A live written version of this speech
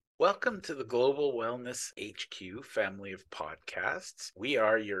Welcome to the Global Wellness HQ family of podcasts. We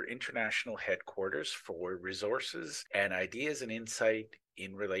are your international headquarters for resources and ideas and insight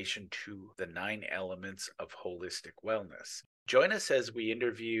in relation to the 9 elements of holistic wellness. Join us as we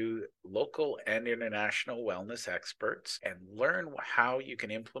interview local and international wellness experts and learn how you can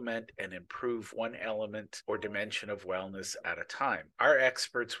implement and improve one element or dimension of wellness at a time. Our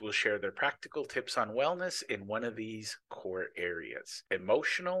experts will share their practical tips on wellness in one of these core areas: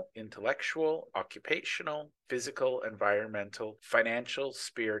 emotional, intellectual, occupational, physical, environmental, financial,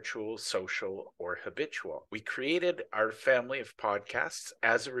 spiritual, social, or habitual. We created our family of podcasts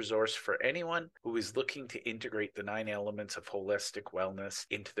as a resource for anyone who is looking to integrate the 9 elements of holistic wellness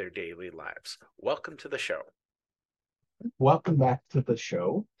into their daily lives. Welcome to the show. Welcome back to the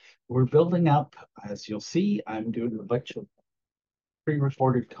show. We're building up, as you'll see, I'm doing a bunch of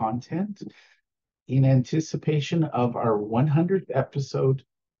pre-recorded content in anticipation of our 100th episode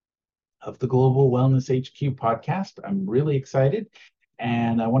of the Global Wellness HQ podcast. I'm really excited,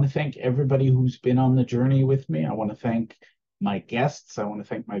 and I want to thank everybody who's been on the journey with me. I want to thank my guests. I want to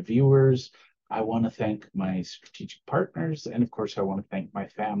thank my viewers. I want to thank my strategic partners, and of course, I want to thank my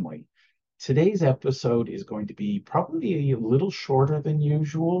family. Today's episode is going to be probably a little shorter than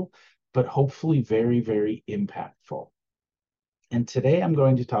usual, but hopefully very, very impactful. And today I'm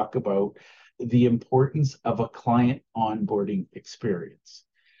going to talk about the importance of a client onboarding experience.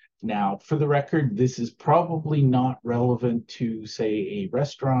 Now, for the record, this is probably not relevant to, say, a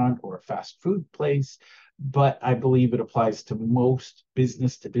restaurant or a fast food place, but I believe it applies to most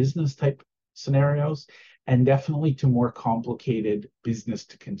business-to-business type scenarios, and definitely to more complicated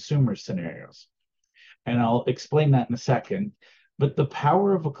business-to-consumer scenarios. And I'll explain that in a second. But the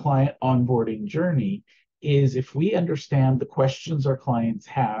power of a client onboarding journey is if we understand the questions our clients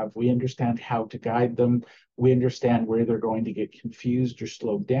have, we understand how to guide them, we understand where they're going to get confused or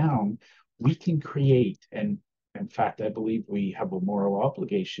slowed down, we can create, and in fact, I believe we have a moral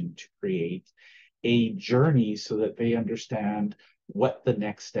obligation to create a journey so that they understand what the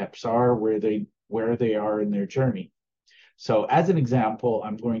next steps are, where they are in their journey. So as an example,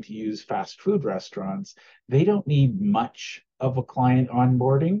 I'm going to use fast food restaurants. They don't need much of a client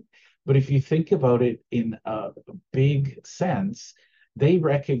onboarding, but if you think about it in a big sense, they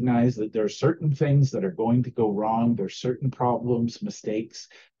recognize that there are certain things that are going to go wrong. There's certain problems, mistakes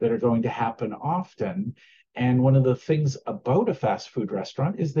that are going to happen often. And one of the things about a fast food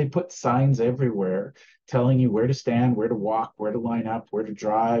restaurant is they put signs everywhere telling you where to stand, where to walk, where to line up, where to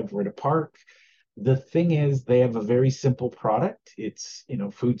drive, where to park. The thing is, they have a very simple product. It's,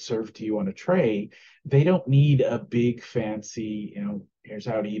 food served to you on a tray. They don't need a big fancy, here's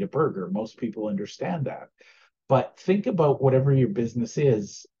how to eat a burger. Most people understand that. But think about whatever your business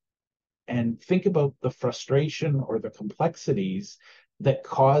is and think about the frustration or the complexities that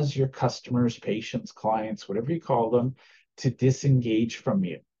cause your customers, patients, clients, whatever you call them, to disengage from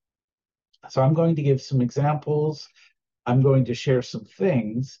you. So I'm going to give some examples. I'm going to share some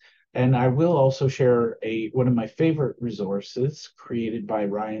things. And I will also share one of my favorite resources created by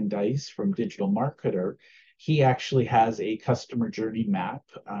Ryan Dice from Digital Marketer. He actually has a customer journey map.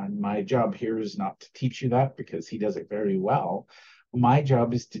 And my job here is not to teach you that because he does it very well. My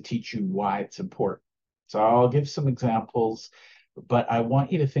job is to teach you why it's important. So I'll give some examples, but I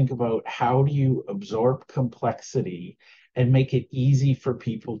want you to think about how do you absorb complexity and make it easy for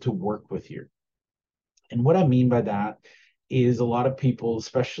people to work with you. And what I mean by that is a lot of people,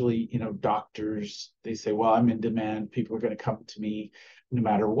 especially, doctors, they say, well, I'm in demand. People are going to come to me no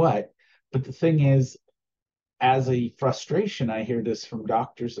matter what. But the thing is, as a frustration, I hear this from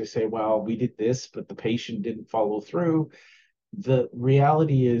doctors. They say, well, we did this, but the patient didn't follow through. The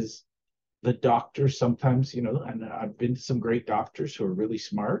reality is the doctors sometimes, and I've been to some great doctors who are really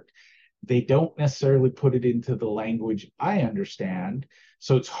smart. They don't necessarily put it into the language I understand.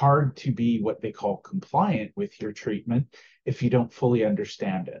 So it's hard to be what they call compliant with your treatment if you don't fully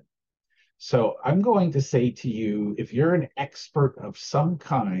understand it. So I'm going to say to you, if you're an expert of some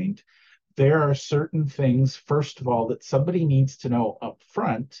kind, there are certain things, first of all, that somebody needs to know up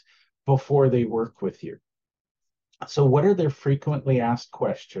front before they work with you. So what are their frequently asked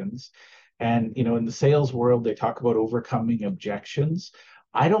questions? And, in the sales world, they talk about overcoming objections.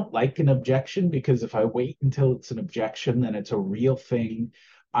 I don't like an objection because if I wait until it's an objection, then it's a real thing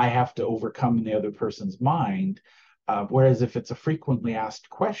I have to overcome in the other person's mind. Whereas if it's a frequently asked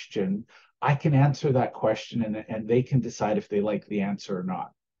question, I can answer that question and they can decide if they like the answer or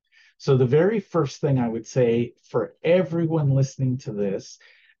not. So the very first thing I would say for everyone listening to this,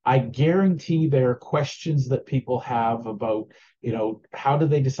 I guarantee there are questions that people have about, how do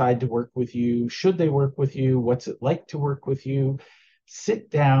they decide to work with you? Should they work with you? What's it like to work with you? sit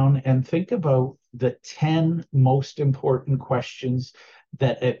down and think about the 10 most important questions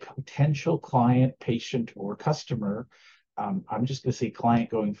that a potential client, patient, or customer, I'm just going to say client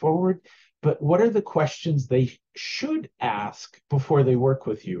going forward, but what are the questions they should ask before they work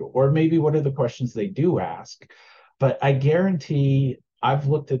with you? Or maybe what are the questions they do ask? But I guarantee I've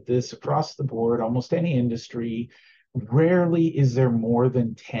looked at this across the board, almost any industry. Rarely is there more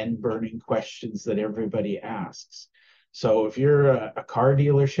than 10 burning questions that everybody asks. So if you're a car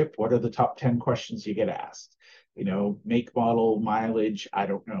dealership, what are the top 10 questions you get asked? You know, make, model, mileage. I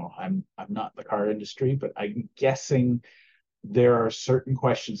don't know. I'm not in the car industry, but I'm guessing there are certain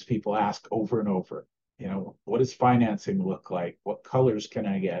questions people ask over and over. You know, what does financing look like? What colors can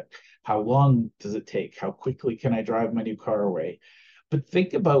I get? How long does it take? How quickly can I drive my new car away? But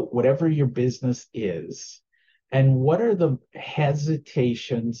think about whatever your business is and what are the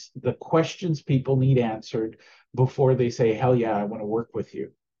hesitations, the questions people need answered before they say, hell yeah, I want to work with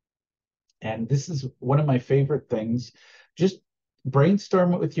you. And this is one of my favorite things. Just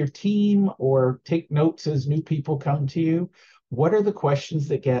brainstorm it with your team or take notes as new people come to you. What are the questions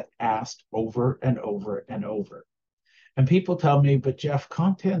that get asked over and over and over? And people tell me, but Jeff,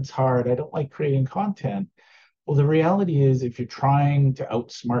 content's hard. I don't like creating content. Well, the reality is, if you're trying to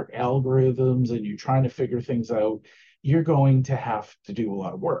outsmart algorithms and you're trying to figure things out, you're going to have to do a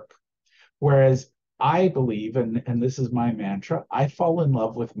lot of work. Whereas I believe, and this is my mantra, I fall in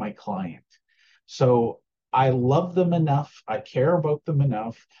love with my client. So I love them enough, I care about them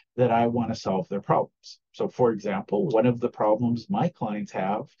enough that I want to solve their problems. So, for example, one of the problems my clients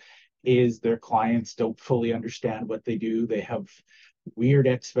have is their clients don't fully understand what they do. They have weird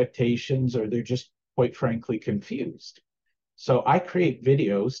expectations, or they're just, quite frankly, confused. So I create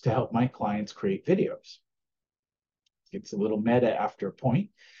videos to help my clients create videos. It's a little meta after a point.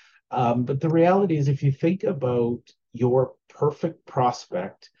 But the reality is, if you think about your perfect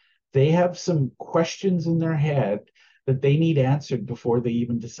prospect, they have some questions in their head that they need answered before they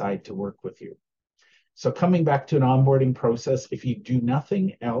even decide to work with you. So coming back to an onboarding process, if you do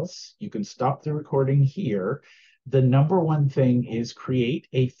nothing else, you can stop the recording here. The number one thing is create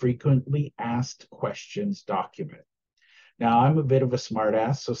a frequently asked questions document. Now, I'm a bit of a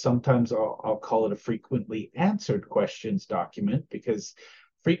smartass, so sometimes I'll call it a frequently answered questions document, because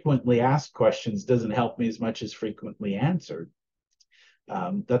frequently asked questions doesn't help me as much as frequently answered.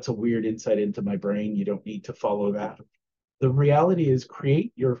 That's a weird insight into my brain. You don't need to follow that. The reality is,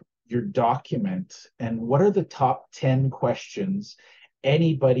 create your document, and what are the top 10 questions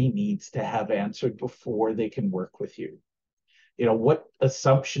anybody needs to have answered before they can work with you? You know, what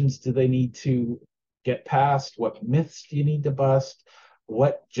assumptions do they need to get past? What myths do you need to bust?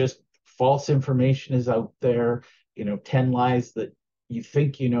 What just false information is out there? You know, 10 lies that you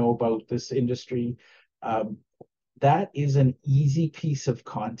think you know about this industry. That is an easy piece of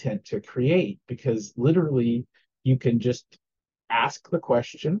content to create, because literally you can just ask the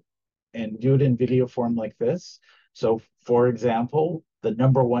question and do it in video form like this. So, for example, the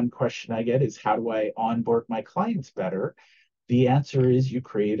number one question I get is, how do I onboard my clients better? The answer is, you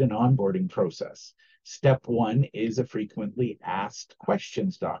create an onboarding process. Step one is a frequently asked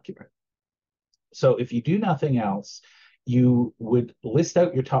questions document. So if you do nothing else, you would list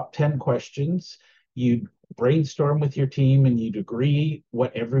out your top 10 questions, you'd brainstorm with your team, and you'd agree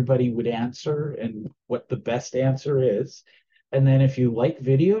what everybody would answer and what the best answer is. And then if you like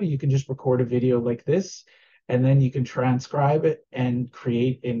video, you can just record a video like this, and then you can transcribe it and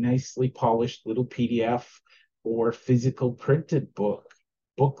create a nicely polished little PDF or physical printed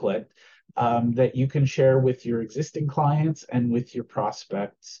booklet that you can share with your existing clients and with your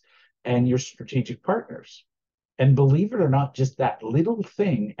prospects and your strategic partners. And believe it or not, just that little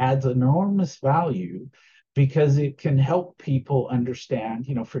thing adds enormous value, because it can help people understand,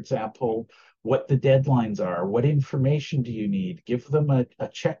 you know, for example, what the deadlines are, what information do you need, give them a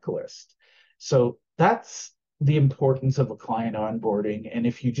checklist. So that's the importance of a client onboarding. And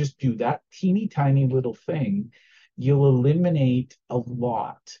if you just do that teeny tiny little thing, you'll eliminate a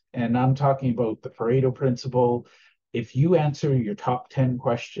lot. And I'm talking about the Pareto principle. If you answer your top 10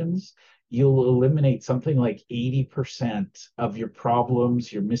 questions, you'll eliminate something like 80% of your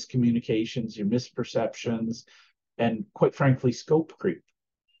problems, your miscommunications, your misperceptions, and quite frankly, scope creep.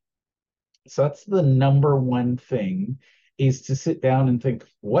 So that's the number one thing, is to sit down and think,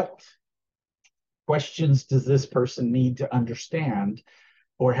 what questions does this person need to understand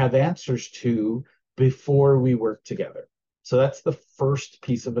or have answers to before we work together? So that's the first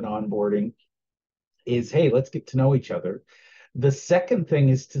piece of an onboarding, is, hey, let's get to know each other. The second thing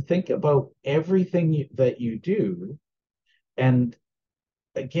is to think about everything that you do. And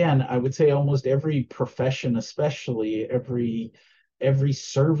again, I would say almost every profession, especially every every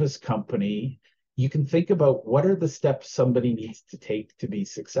service company, you can think about what are the steps somebody needs to take to be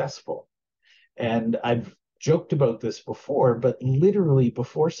successful. And I've joked about this before, but literally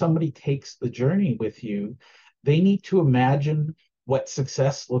before somebody takes the journey with you, they need to imagine what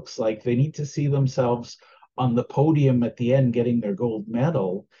success looks like. They need to see themselves on the podium at the end getting their gold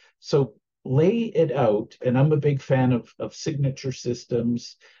medal. So lay it out. And I'm a big fan of signature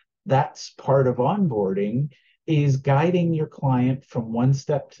systems. That's part of onboarding, is guiding your client from one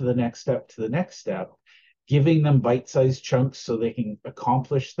step to the next step to the next step, giving them bite-sized chunks so they can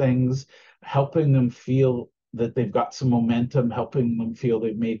accomplish things, helping them feel that they've got some momentum, helping them feel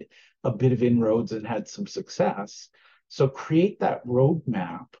they've made a bit of inroads and had some success. So create that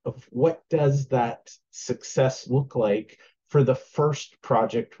roadmap of what does that success look like for the first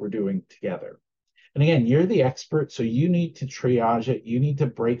project we're doing together. And again, you're the expert, so you need to triage it. You need to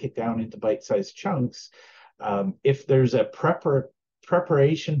break it down into bite-sized chunks. If there's a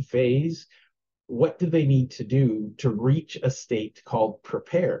preparation phase, what do they need to do to reach a state called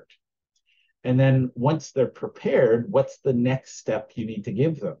prepared? And then once they're prepared, what's the next step you need to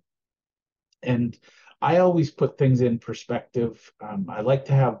give them? And I always put things in perspective. I like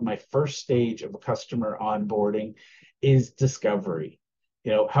to have my first stage of a customer onboarding is discovery.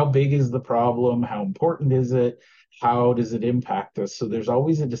 You know, how big is the problem? How important is it? How does it impact us? So there's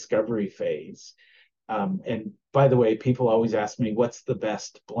always a discovery phase. And by the way, people always ask me, what's the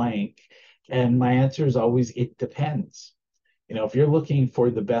best blank? And my answer is always, it depends. You know, if you're looking for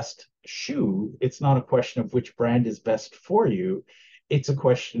the best shoe, it's not a question of which brand is best for you. It's a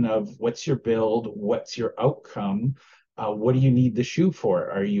question of what's your build, what's your outcome, what do you need the shoe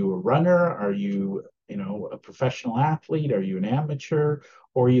for? Are you a runner? Are you, a professional athlete? Are you an amateur?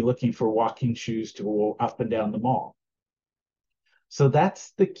 Or are you looking for walking shoes to go up and down the mall? So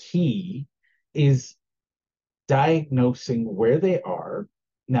that's the key, is diagnosing where they are.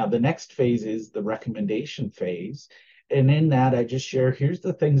 Now, the next phase is the recommendation phase. And in that, I just share, here's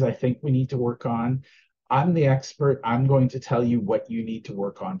the things I think we need to work on. I'm the expert. I'm going to tell you what you need to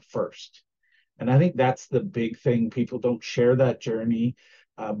work on first. And I think that's the big thing. People don't share that journey.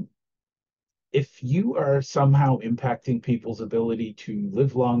 If you are somehow impacting people's ability to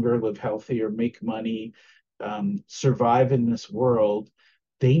live longer, live healthier, make money, survive in this world,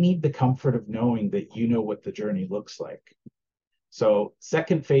 they need the comfort of knowing that you know what the journey looks like. So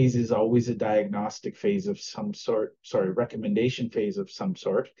second phase is always a diagnostic phase of some sort, recommendation phase of some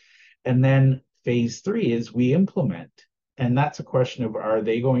sort. And then phase 3 is we implement. And that's a question of, are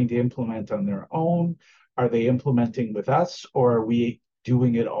they going to implement on their own? Are they implementing with us, or are we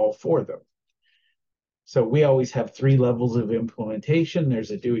doing it all for them? So we always have 3 levels of implementation.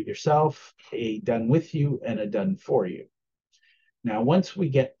 There's a do-it-yourself, a done with you, and a done for you. Now, once we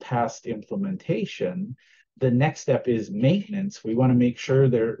get past implementation, the next step is maintenance. We want to make sure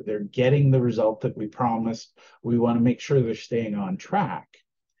they're getting the result that we promised. We want to make sure they're staying on track.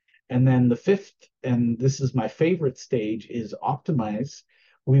 And then the 5th, and this is my favorite stage, is optimize.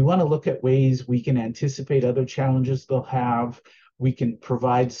 We want to look at ways we can anticipate other challenges they'll have. We can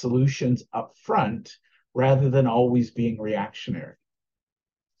provide solutions up front rather than always being reactionary.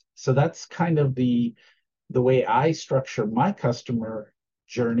 So that's kind of the way I structure my customer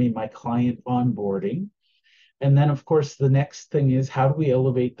journey, my client onboarding. And then, of course, the next thing is, how do we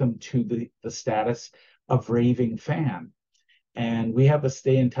elevate them to the status of raving fan? And we have a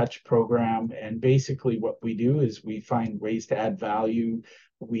stay in touch program. And basically what we do is we find ways to add value.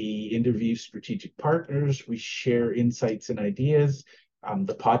 We interview strategic partners. We share insights and ideas.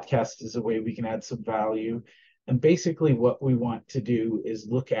 The podcast is a way we can add some value. And basically what we want to do is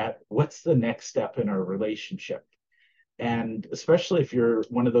look at what's the next step in our relationship. And especially if you're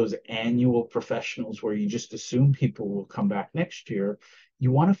one of those annual professionals where you just assume people will come back next year,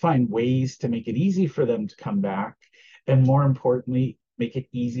 you want to find ways to make it easy for them to come back. And more importantly, make it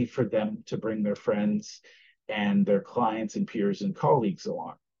easy for them to bring their friends and their clients and peers and colleagues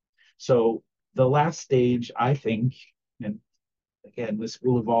along. So the last stage, I think, and again, this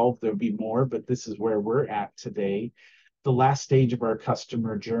will evolve, there'll be more, but this is where we're at today. The last stage of our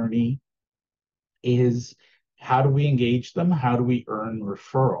customer journey is, how do we engage them? How do we earn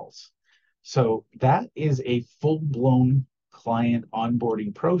referrals? So that is a full-blown client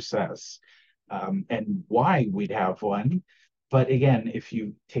onboarding process, and why we'd have one. But again, if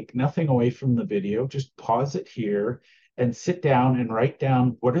you take nothing away from the video, just pause it here and sit down and write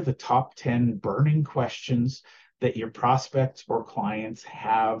down, what are the top 10 burning questions that your prospects or clients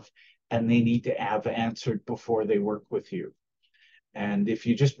have and they need to have answered before they work with you. And if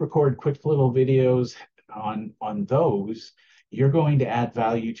you just record quick little videos on those, you're going to add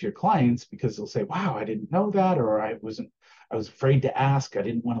value to your clients, because they'll say, wow, I didn't know that, or I was afraid to ask. I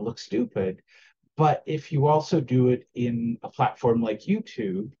didn't want to look stupid. But if you also do it in a platform like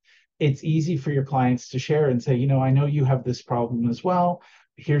YouTube, it's easy for your clients to share and say, I know you have this problem as well.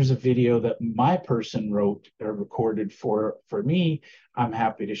 Here's a video that my person wrote or recorded for me. I'm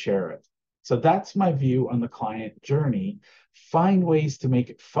happy to share it. So that's my view on the client journey. Find ways to make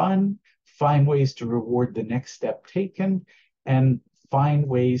it fun, find ways to reward the next step taken, and find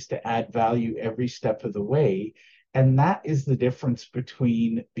ways to add value every step of the way. And that is the difference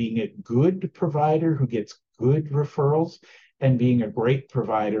between being a good provider who gets good referrals and being a great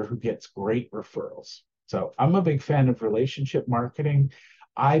provider who gets great referrals. So I'm a big fan of relationship marketing.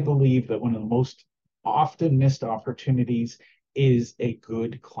 I believe that one of the most often missed opportunities is a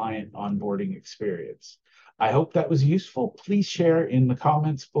good client onboarding experience. I hope that was useful. Please share in the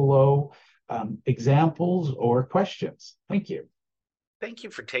comments below examples or questions. Thank you. Thank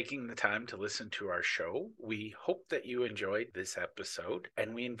you for taking the time to listen to our show. We hope that you enjoyed this episode,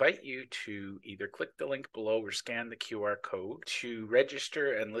 and we invite you to either click the link below or scan the QR code to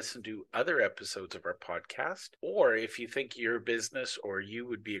register and listen to other episodes of our podcast. Or if you think your business or you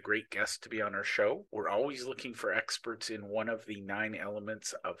would be a great guest to be on our show, we're always looking for experts in one of the 9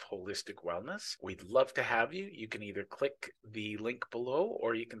 elements of holistic wellness. We'd love to have you. You can either click the link below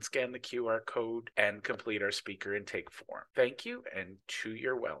or you can scan the QR code and complete our speaker intake form. Thank you, and to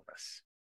your wellness.